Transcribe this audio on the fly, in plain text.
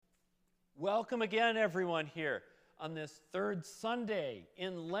Welcome again, everyone, here on this third Sunday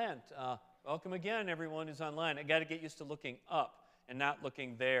in Lent. Welcome again, everyone who's online. I got to get used to looking up and not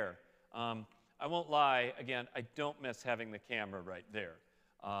looking there. I won't lie, again, I don't miss having the camera right there.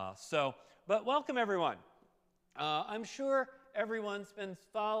 But welcome, everyone. I'm sure everyone's been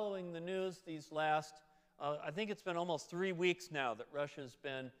following the news these last, I think it's been almost 3 weeks now that Russia's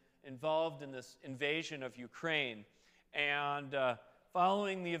been involved in this invasion of Ukraine. And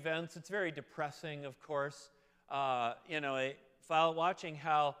following the events, it's very depressing, of course. Watching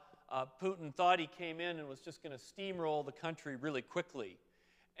how Putin thought he came in and was just going to steamroll the country really quickly.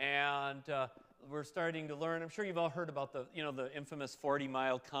 And we're starting to learn, I'm sure you've all heard about the infamous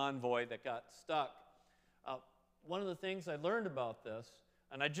 40-mile convoy that got stuck. One of the things I learned about this,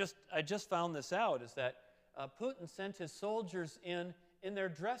 and I just found this out, is that Putin sent his soldiers in their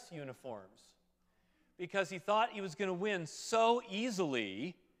dress uniforms because he thought he was going to win so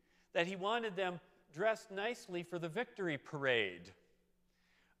easily that he wanted them dressed nicely for the victory parade.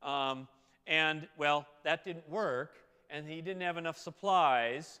 Well, that didn't work, and he didn't have enough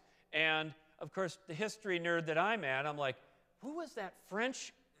supplies. And, of course, the history nerd that I'm like, who was that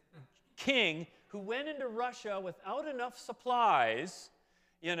French king who went into Russia without enough supplies,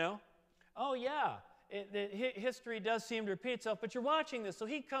 Oh, yeah. History does seem to repeat itself, but you're watching this. So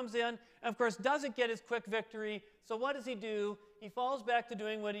he comes in, and of course doesn't get his quick victory. So what does he do? He falls back to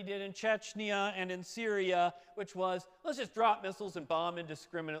doing what he did in Chechnya and in Syria, which was, let's just drop missiles and bomb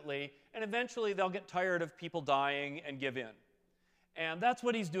indiscriminately, and eventually they'll get tired of people dying and give in. And that's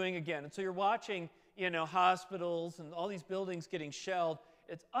what he's doing again. And so you're watching, hospitals and all these buildings getting shelled.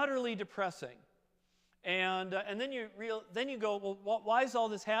 It's utterly depressing. And then you go, well, why is all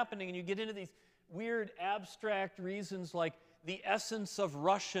this happening? And you get into these weird abstract reasons like the essence of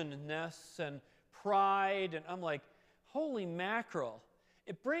Russianness and pride, and I'm like, holy mackerel.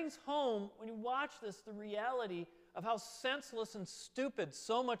 It brings home, when you watch this, the reality of how senseless and stupid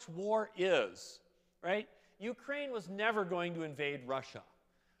so much war is, right? Ukraine was never going to invade Russia,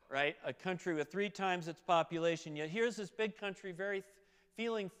 right? A country with 3 times its population, yet here's this big country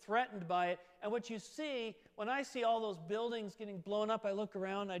feeling threatened by it, and what you see, when I see all those buildings getting blown up, I look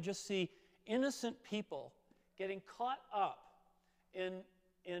around, I just see innocent people getting caught up in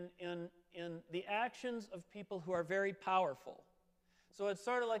the actions of people who are very powerful. So it's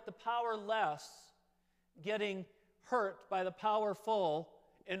sort of like the powerless getting hurt by the powerful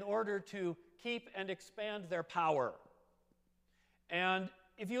in order to keep and expand their power. And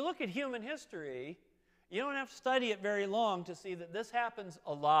if you look at human history, you don't have to study it very long to see that this happens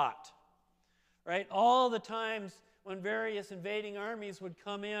a lot, right? All the times when various invading armies would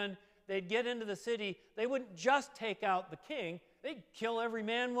come in, they'd get into the city, they wouldn't just take out the king, they'd kill every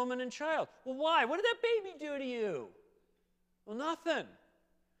man, woman, and child. Well, why? What did that baby do to you? Well, nothing.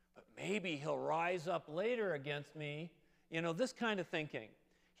 But maybe he'll rise up later against me. This kind of thinking.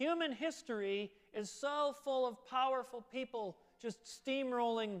 Human history is so full of powerful people just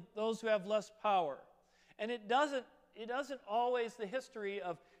steamrolling those who have less power. And it isn't always the history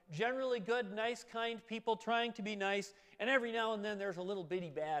of generally good, nice, kind people trying to be nice, and every now and then there's a little bitty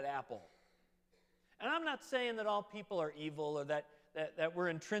bad apple. And I'm not saying that all people are evil or that we're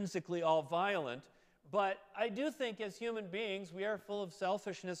intrinsically all violent, but I do think as human beings we are full of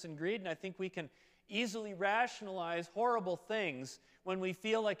selfishness and greed, and I think we can easily rationalize horrible things when we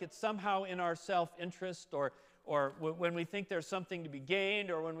feel like it's somehow in our self-interest or when we think there's something to be gained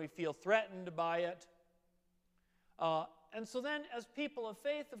or when we feel threatened by it. And so then, as people of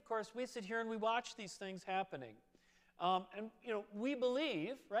faith, of course, we sit here and we watch these things happening. We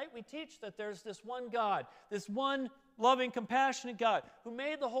believe, right? We teach that there's this one God, this one loving, compassionate God who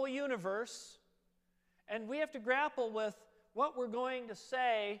made the whole universe, and we have to grapple with what we're going to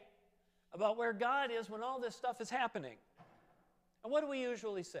say about where God is when all this stuff is happening. And what do we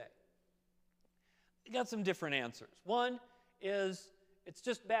usually say? We got some different answers. One is, it's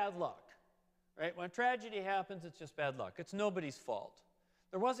just bad luck. Right? When a tragedy happens, it's just bad luck. It's nobody's fault.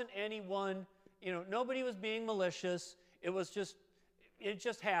 There wasn't anyone, nobody was being malicious. It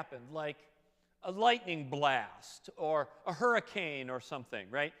just happened, like a lightning blast or a hurricane or something,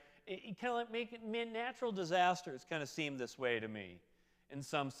 right? It kind of natural disasters kind of seem this way to me in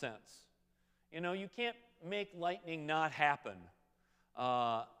some sense. You can't make lightning not happen,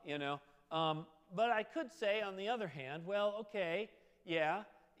 But I could say, on the other hand, well, okay, yeah,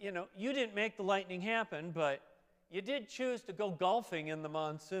 you didn't make the lightning happen, but you did choose to go golfing in the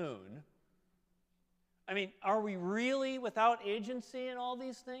monsoon. I mean, are we really without agency in all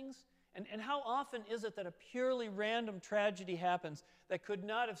these things? And how often is it that a purely random tragedy happens that could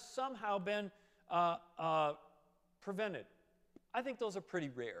not have somehow been prevented? I think those are pretty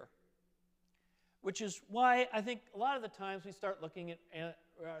rare. which is why I think a lot of the times we start looking at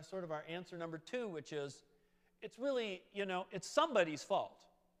sort of our answer number 2, which is it's really, it's somebody's fault.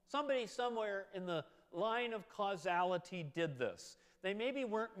 Somebody somewhere in the line of causality did this. They maybe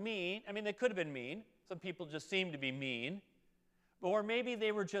weren't mean. I mean, they could have been mean. Some people just seem to be mean. Or maybe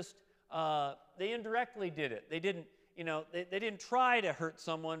they were just, they indirectly did it. They didn't, they didn't try to hurt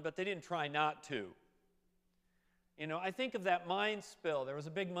someone, but they didn't try not to. I think of that mine spill. There was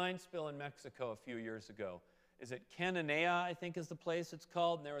a big mine spill in Mexico a few years ago. Is it Cananea, I think is the place it's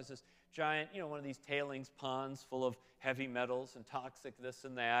called? And there was this giant, one of these tailings ponds full of heavy metals and toxic this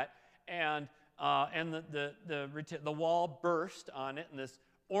and that. And the wall burst on it, and this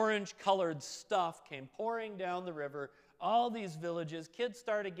orange-colored stuff came pouring down the river. All these villages, kids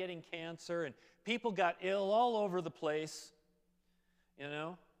started getting cancer, and people got ill all over the place,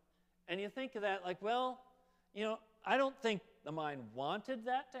 And you think of that like, well, I don't think the mine wanted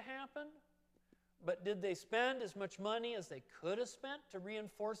that to happen, but did they spend as much money as they could have spent to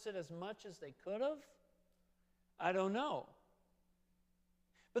reinforce it as much as they could have? I don't know.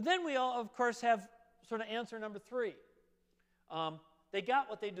 But then we all, of course, have sort of answer number 3. They got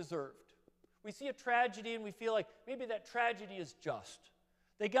what they deserved. We see a tragedy and we feel like maybe that tragedy is just.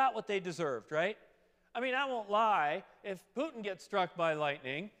 They got what they deserved, right? I mean, I won't lie. If Putin gets struck by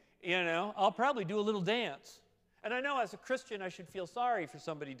lightning, I'll probably do a little dance. And I know as a Christian I should feel sorry for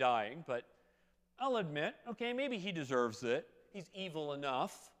somebody dying, but I'll admit, okay, maybe he deserves it. He's evil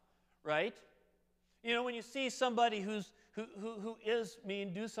enough, right? When you see somebody who is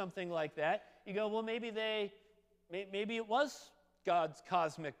mean do something like that, you go, well, maybe it was God's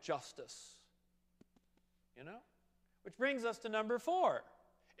cosmic justice. Which brings us to number 4.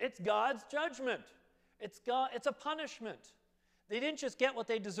 It's God's judgment. It's a punishment. They didn't just get what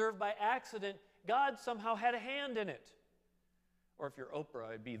they deserved by accident. God somehow had a hand in it. Or if you're Oprah,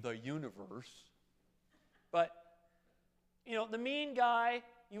 it'd be the universe. But, the mean guy,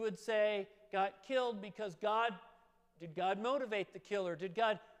 you would say, got killed because did God motivate the killer? Did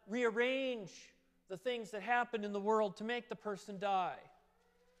God rearrange the things that happened in the world to make the person die?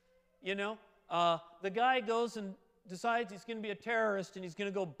 The guy goes and decides he's going to be a terrorist and he's going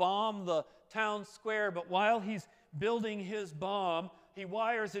to go bomb the town square, but while he's building his bomb, he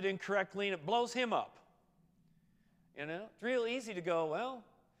wires it incorrectly and it blows him up. It's real easy to go, well,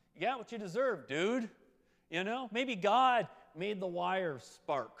 you got what you deserve, dude. Maybe God made the wires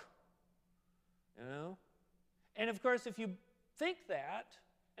spark. And of course, if you think that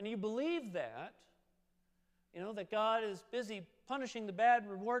and you believe that, that God is busy punishing the bad,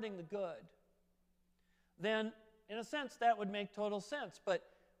 rewarding the good, then in a sense that would make total sense. But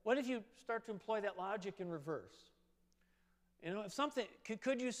what if you start to employ that logic in reverse? If something,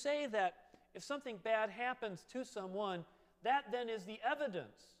 could you say that if something bad happens to someone, that then is the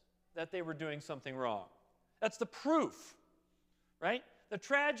evidence that they were doing something wrong? That's the proof, right? The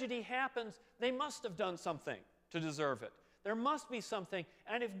tragedy happens, they must have done something to deserve it. There must be something.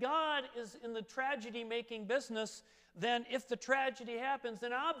 And if God is in the tragedy-making business, then if the tragedy happens,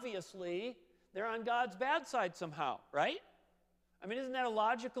 then obviously they're on God's bad side somehow, right? I mean, isn't that a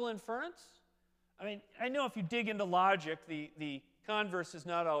logical inference? I mean, I know if you dig into logic, the converse is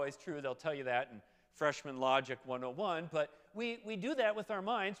not always true. They'll tell you that in Freshman Logic 101, but we do that with our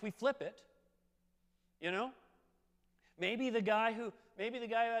minds. We flip it, Maybe the guy who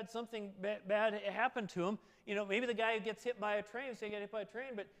had something bad happen to him, maybe the guy who gets hit by a train, say he got hit by a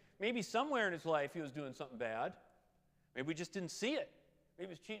train, but maybe somewhere in his life he was doing something bad. Maybe we just didn't see it. Maybe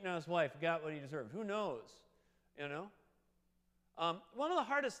he was cheating on his wife, got what he deserved. Who knows? One of the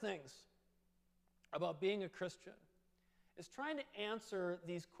hardest things about being a Christian is trying to answer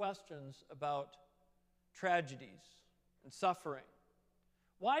these questions about tragedies and suffering.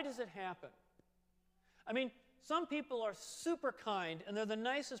 Why does it happen? I mean, some people are super kind, and they're the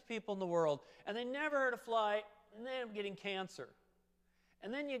nicest people in the world, and they never hurt a fly, and they end up getting cancer.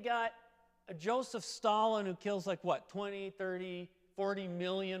 And then you got a Joseph Stalin who kills 20, 30, 40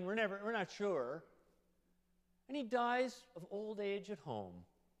 million, we're not sure. And he dies of old age at home.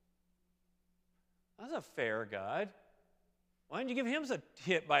 That's a fair, God. Why didn't you give him a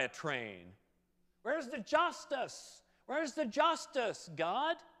hit by a train? Where's the justice? Where's the justice,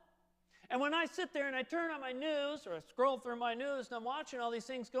 God? And when I sit there and I turn on my news or I scroll through my news and I'm watching all these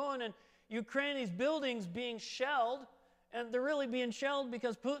things going and Ukraine, these buildings being shelled, and they're really being shelled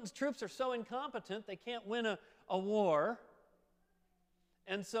because Putin's troops are so incompetent they can't win a war.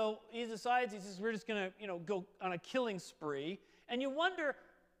 And so he decides, we're just going to go on a killing spree. And you wonder,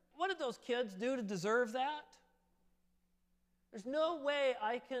 what did those kids do to deserve that? There's no way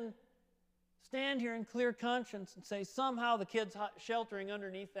I can stand here in clear conscience and say somehow the kids sheltering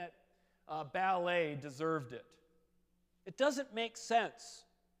underneath that ballet deserved it. It doesn't make sense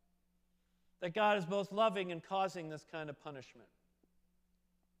that God is both loving and causing this kind of punishment.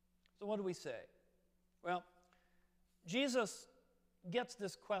 So what do we say? Well, Jesus gets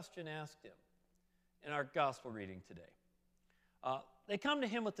this question asked him in our gospel reading today. They come to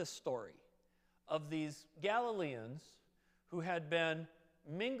him with this story of these Galileans who had been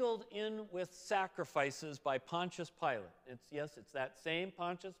mingled in with sacrifices by Pontius Pilate. It's that same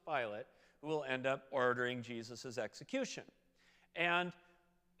Pontius Pilate who will end up ordering Jesus' execution. And,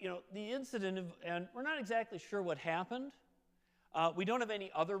 the incident, and we're not exactly sure what happened. We don't have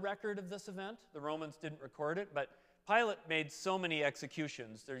any other record of this event. The Romans didn't record it, but Pilate made so many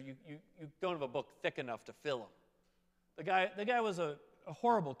executions. You don't have a book thick enough to fill them. The guy was a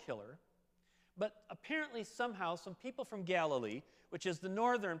horrible killer. But apparently somehow some people from Galilee, which is the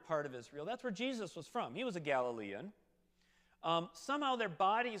northern part of Israel, that's where Jesus was from. He was a Galilean. Somehow their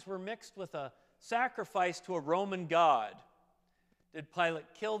bodies were mixed with a sacrifice to a Roman god. Did Pilate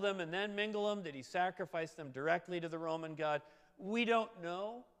kill them and then mingle them? Did he sacrifice them directly to the Roman god? We don't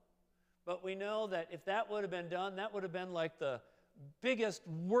know. But we know that if that would have been done, that would have been like the biggest,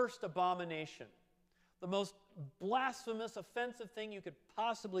 worst abomination. The most blasphemous, offensive thing you could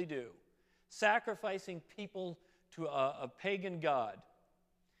possibly do. Sacrificing people to a pagan god.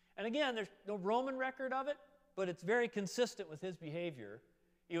 And again, there's no Roman record of it, but it's very consistent with his behavior.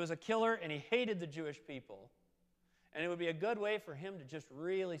 He was a killer and he hated the Jewish people. And it would be a good way for him to just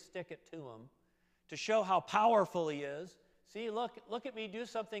really stick it to them, to show how powerful he is. See, look at me do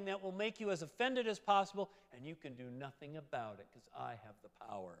something that will make you as offended as possible, and you can do nothing about it because I have the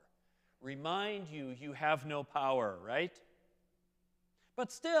power. Remind you have no power, right?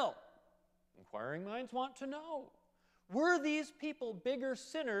 But still, inquiring minds want to know, were these people bigger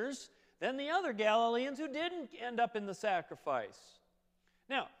sinners than the other Galileans who didn't end up in the sacrifice?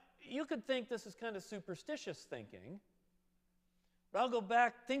 Now, you could think this is kind of superstitious thinking, but I'll go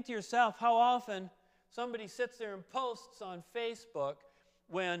back, think to yourself how often somebody sits there and posts on Facebook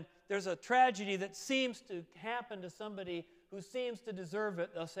when there's a tragedy that seems to happen to somebody who seems to deserve it.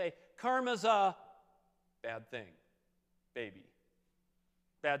 They'll say, karma's a bad thing, baby.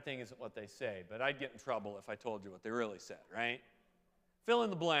 Bad thing isn't what they say, but I'd get in trouble if I told you what they really said, right? Fill in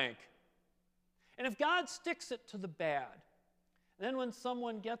the blank. And if God sticks it to the bad, then when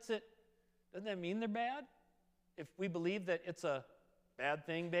someone gets it, doesn't that mean they're bad? If we believe that it's a bad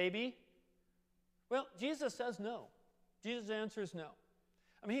thing, baby? Well, Jesus says no. Jesus' answer is no.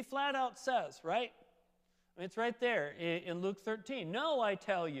 I mean, he flat out says, right? I mean, it's right there in Luke 13. No, I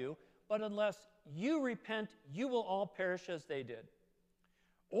tell you, but unless you repent, you will all perish as they did.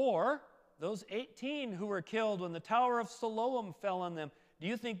 Or those 18 who were killed when the Tower of Siloam fell on them, do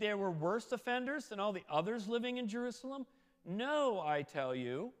you think they were worse offenders than all the others living in Jerusalem? No, I tell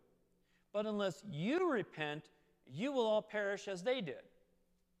you, but unless you repent, you will all perish as they did.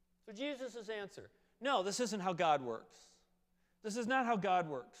 So Jesus' answer, no, this isn't how God works. This is not how God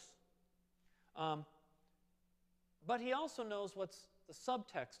works. But he also knows what's the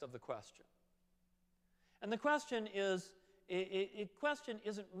subtext of the question. And the question is, question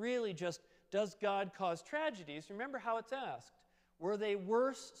isn't really just, does God cause tragedies? Remember how it's asked. Were they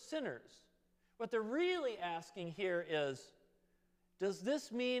worse sinners? What they're really asking here is, does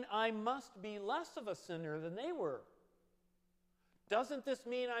this mean I must be less of a sinner than they were? Doesn't this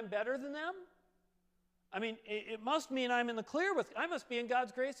mean I'm better than them? I mean, it must mean I'm in the clear I must be in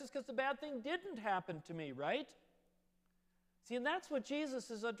God's graces because the bad thing didn't happen to me, right? See, and that's what Jesus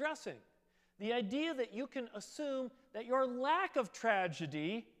is addressing. The idea that you can assume that your lack of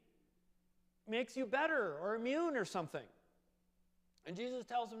tragedy makes you better or immune or something. And Jesus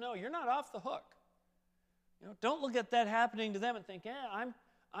tells them, no, you're not off the hook. Don't look at that happening to them and think,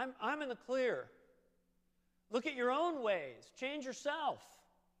 I'm in the clear. Look at your own ways. Change yourself.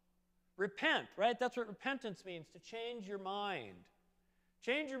 Repent, right? That's what repentance means, to change your mind.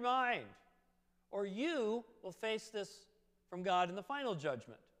 Change your mind, or you will face this from God in the final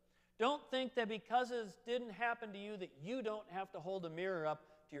judgment. Don't think that because it didn't happen to you that you don't have to hold a mirror up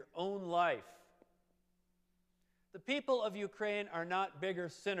to your own life. The people of Ukraine are not bigger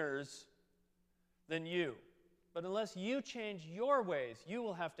sinners than you. But unless you change your ways, you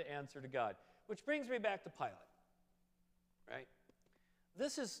will have to answer to God. Which brings me back to Pilate, right?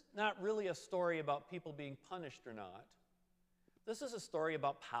 This is not really a story about people being punished or not. This is a story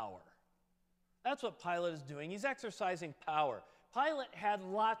about power. That's what Pilate is doing. He's exercising power. Pilate had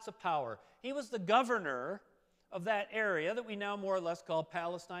lots of power. He was the governor of that area that we now more or less call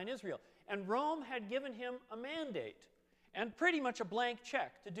Palestine, Israel. And Rome had given him a mandate and pretty much a blank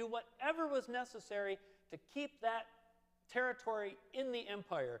check to do whatever was necessary to keep that territory in the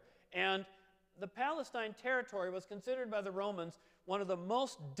empire. And the Palestine territory was considered by the Romans one of the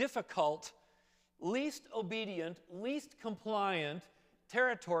most difficult, least obedient, least compliant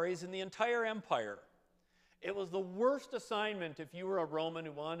territories in the entire empire. It was the worst assignment if you were a Roman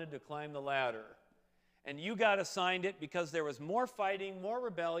who wanted to climb the ladder. And you got assigned it because there was more fighting, more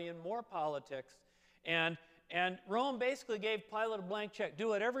rebellion, more politics. And Rome basically gave Pilate a blank check. Do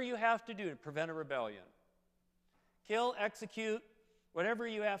whatever you have to do to prevent a rebellion. Kill, execute, whatever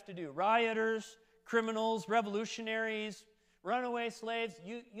you have to do. Rioters, criminals, revolutionaries, runaway slaves,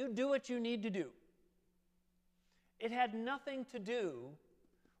 you do what you need to do. It had nothing to do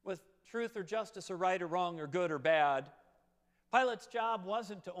with truth or justice or right or wrong or good or bad. Pilate's job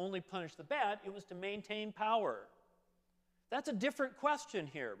wasn't to only punish the bad, it was to maintain power. That's a different question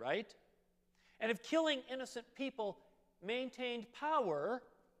here, right? And if killing innocent people maintained power,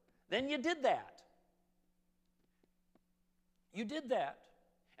 then you did that. You did that.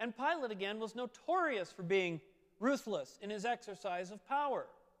 And Pilate, again, was notorious for being ruthless in his exercise of power.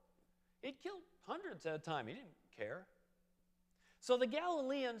 He'd killed hundreds at a time. He didn't care. So the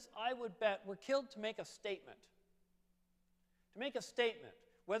Galileans, I would bet, were killed to make a statement. To make a statement.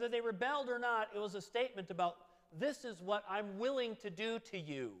 Whether they rebelled or not, it was a statement about, this is what I'm willing to do to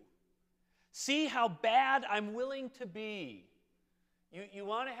you. See how bad I'm willing to be. You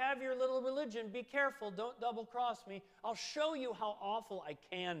want to have your little religion, be careful, don't double-cross me. I'll show you how awful I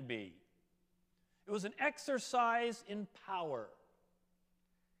can be. It was an exercise in power.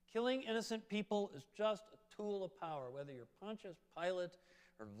 Killing innocent people is just a tool of power, whether you're Pontius Pilate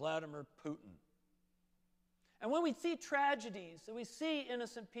or Vladimir Putin. And when we see tragedies and we see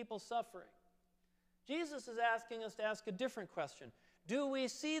innocent people suffering, Jesus is asking us to ask a different question. Do we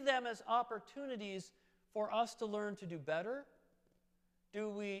see them as opportunities for us to learn to do better? Do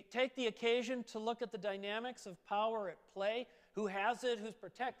we take the occasion to look at the dynamics of power at play? Who has it? Who's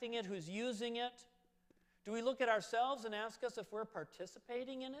protecting it? Who's using it? Do we look at ourselves and ask us if we're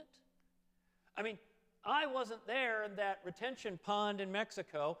participating in it? I mean, I wasn't there in that retention pond in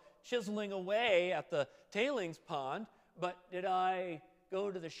Mexico chiseling away at the tailings pond, but did I go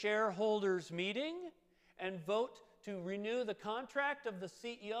to the shareholders meeting and vote to renew the contract of the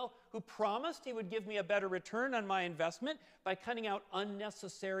CEO who promised he would give me a better return on my investment by cutting out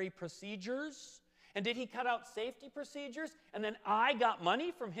unnecessary procedures? And did he cut out safety procedures and then I got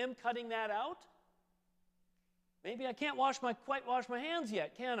money from him cutting that out? Maybe I can't quite wash my hands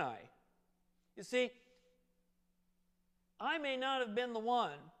yet, can I? You see, I may not have been the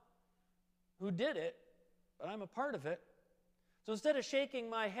one who did it, but I'm a part of it. So instead of shaking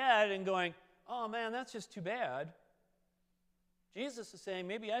my head and going, oh man, that's just too bad, Jesus is saying,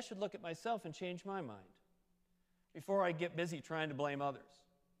 maybe I should look at myself and change my mind before I get busy trying to blame others.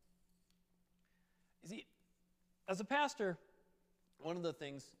 You see, as a pastor, one of the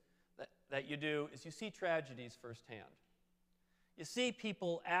things that you do is you see tragedies firsthand. You see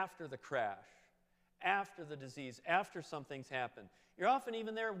people after the crash, after the disease, after something's happened. You're often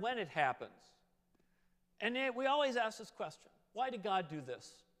even there when it happens. And we always ask this question, why did God do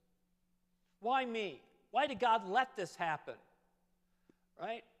this? Why me? Why did God let this happen?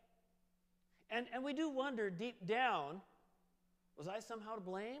 Right? And we do wonder deep down, was I somehow to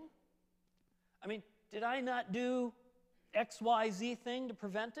blame? I mean, did I not do XYZ thing to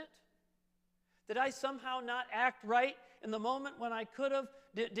prevent it? Did I somehow not act right in the moment when I could have?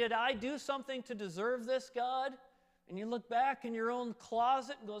 Did I do something to deserve this, God? And you look back in your own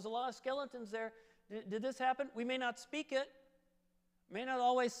closet and there's a lot of skeletons there. Did this happen? We may not speak it, may not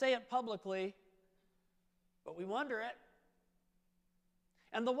always say it publicly, but we wonder it.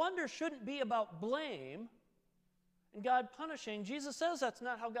 And the wonder shouldn't be about blame and God punishing. Jesus says that's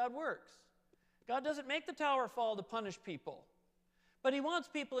not how God works. God doesn't make the tower fall to punish people. But he wants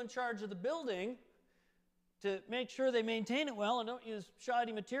people in charge of the building to make sure they maintain it well and don't use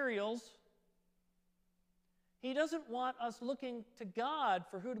shoddy materials. He doesn't want us looking to God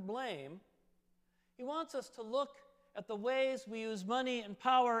for who to blame. He wants us to look at the ways we use money and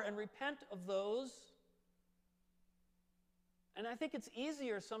power and repent of those. And I think it's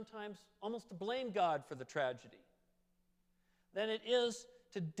easier sometimes almost to blame God for the tragedy than it is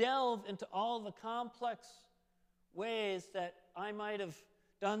to delve into all the complex ways that I might have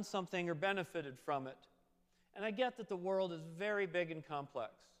done something or benefited from it. And I get that the world is very big and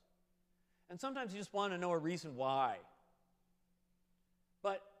complex. And sometimes you just want to know a reason why.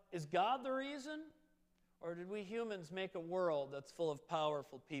 But is God the reason? Or did we humans make a world that's full of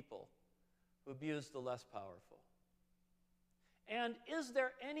powerful people who abuse the less powerful? And is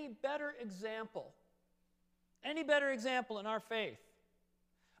there any better example in our faith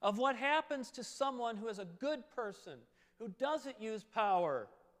of what happens to someone who is a good person, who doesn't use power,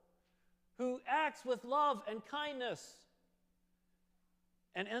 acts with love and kindness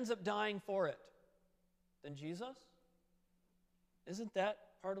and ends up dying for it than Jesus? Isn't that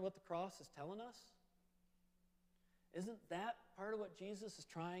part of what the cross is telling us? Isn't that part of what Jesus is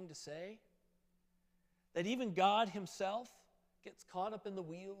trying to say? That even God himself gets caught up in the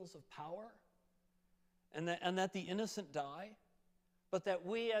wheels of power, and that the innocent die, but that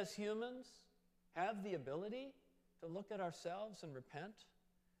we as humans have the ability to look at ourselves and repent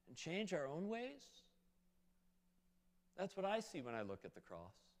and change our own ways? That's what I see when I look at the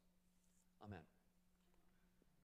cross. Amen.